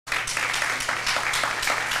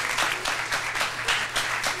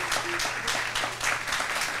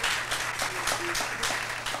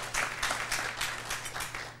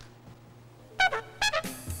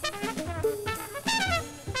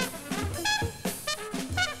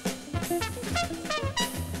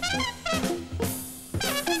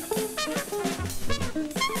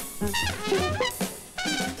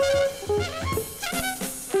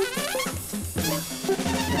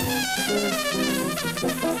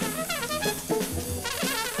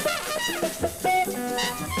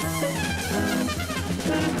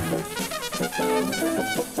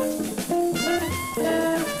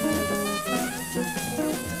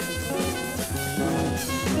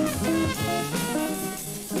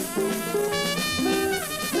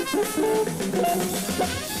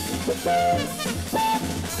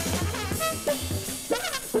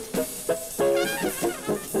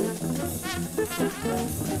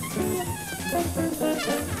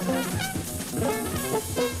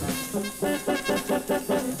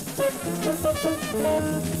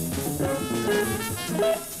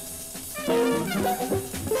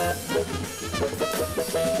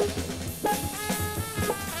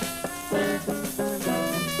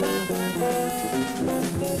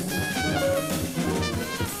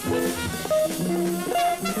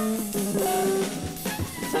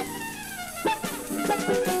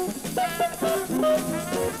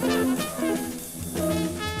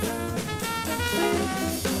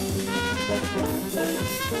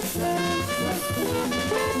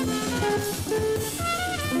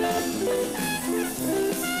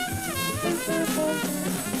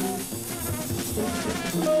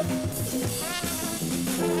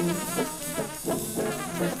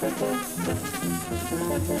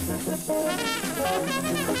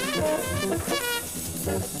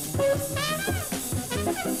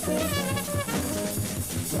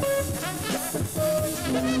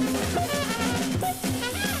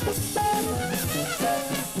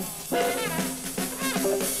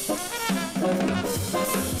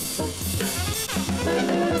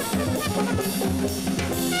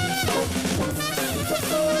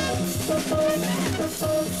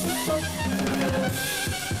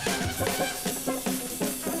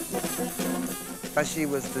Rashied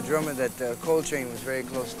was the drummer that Coltrane was very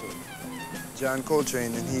close to, John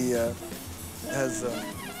Coltrane, and he has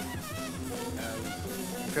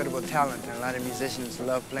incredible talent, and a lot of musicians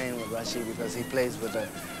love playing with Rashied because he plays with a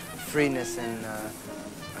freeness in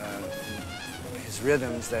his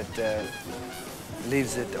rhythms that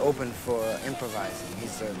leaves it open for improvising.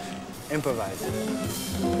 He's an improviser.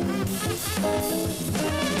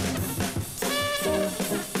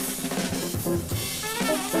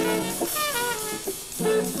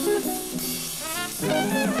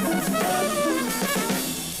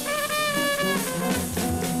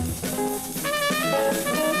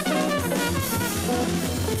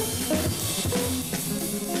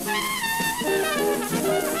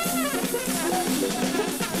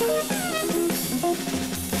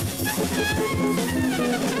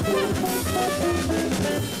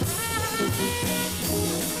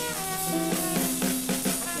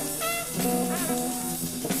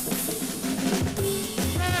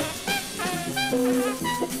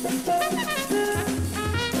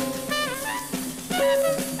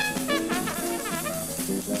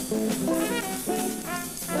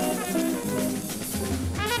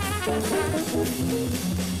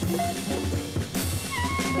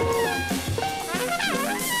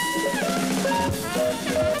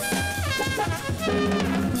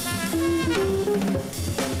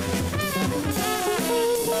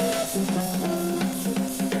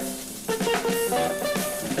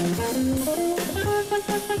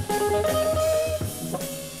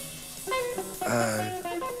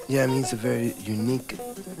 Yeah, I mean, he's a very unique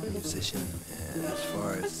musician as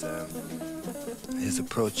far as his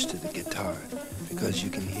approach to the guitar, because you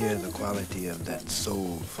can hear the quality of that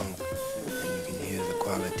soul funk, and you can hear the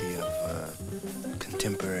quality of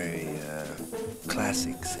contemporary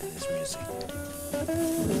classics in his music.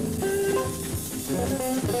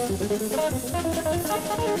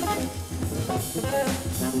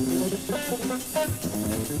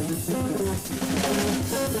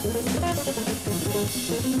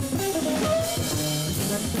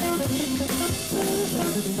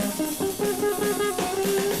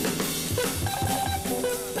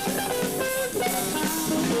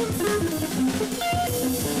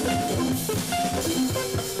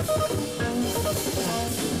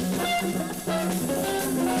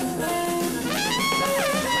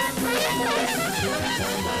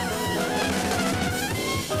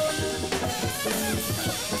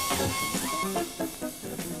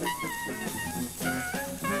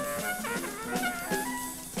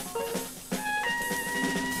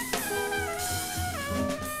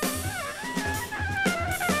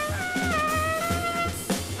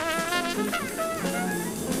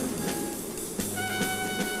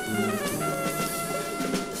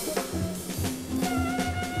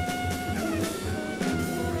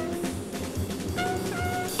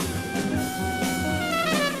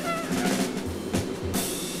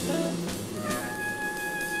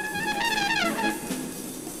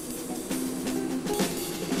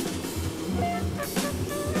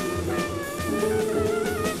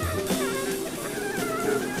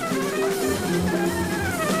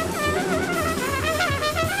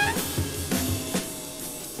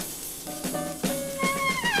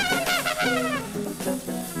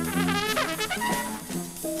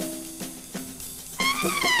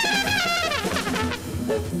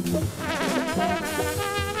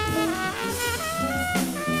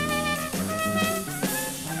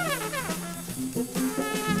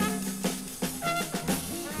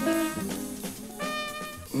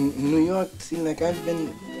 in New York, see, like I've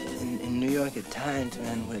been in New York at times,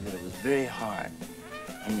 man, where it was very hard.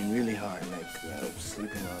 I mean, really hard, like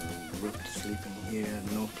sleeping on the roof, sleeping here,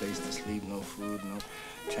 no place to sleep, no food, no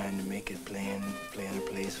trying to make it, playing a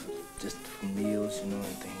place just for meals, you know,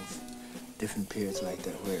 and things. Different periods like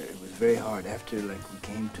that where it was very hard. After, like, we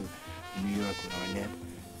came to New York with Arnett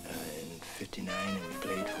in '59, and we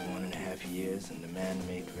played for 1.5 years, and the man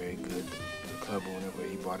made very good. The club owner, where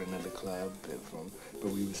he bought another club from,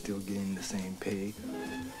 but we were still getting the same pay.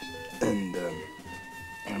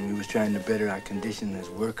 And we was trying to better our condition as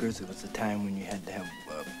workers. It was a time when you had to have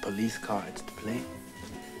police cards to play.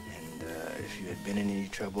 And if you had been in any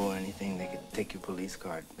trouble or anything, they could take your police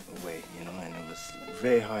card away, you know, and it was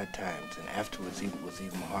very hard times. And afterwards, it was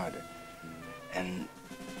even harder. And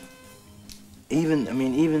even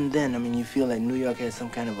then, you feel like New York has some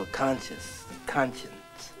kind of a conscience.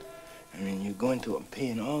 I mean, you're going to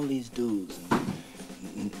paying all these dues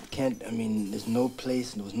and there's no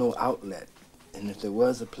place, there was no outlet. And if there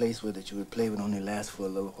was a place where that you would play, it would only last for a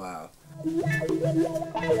little while.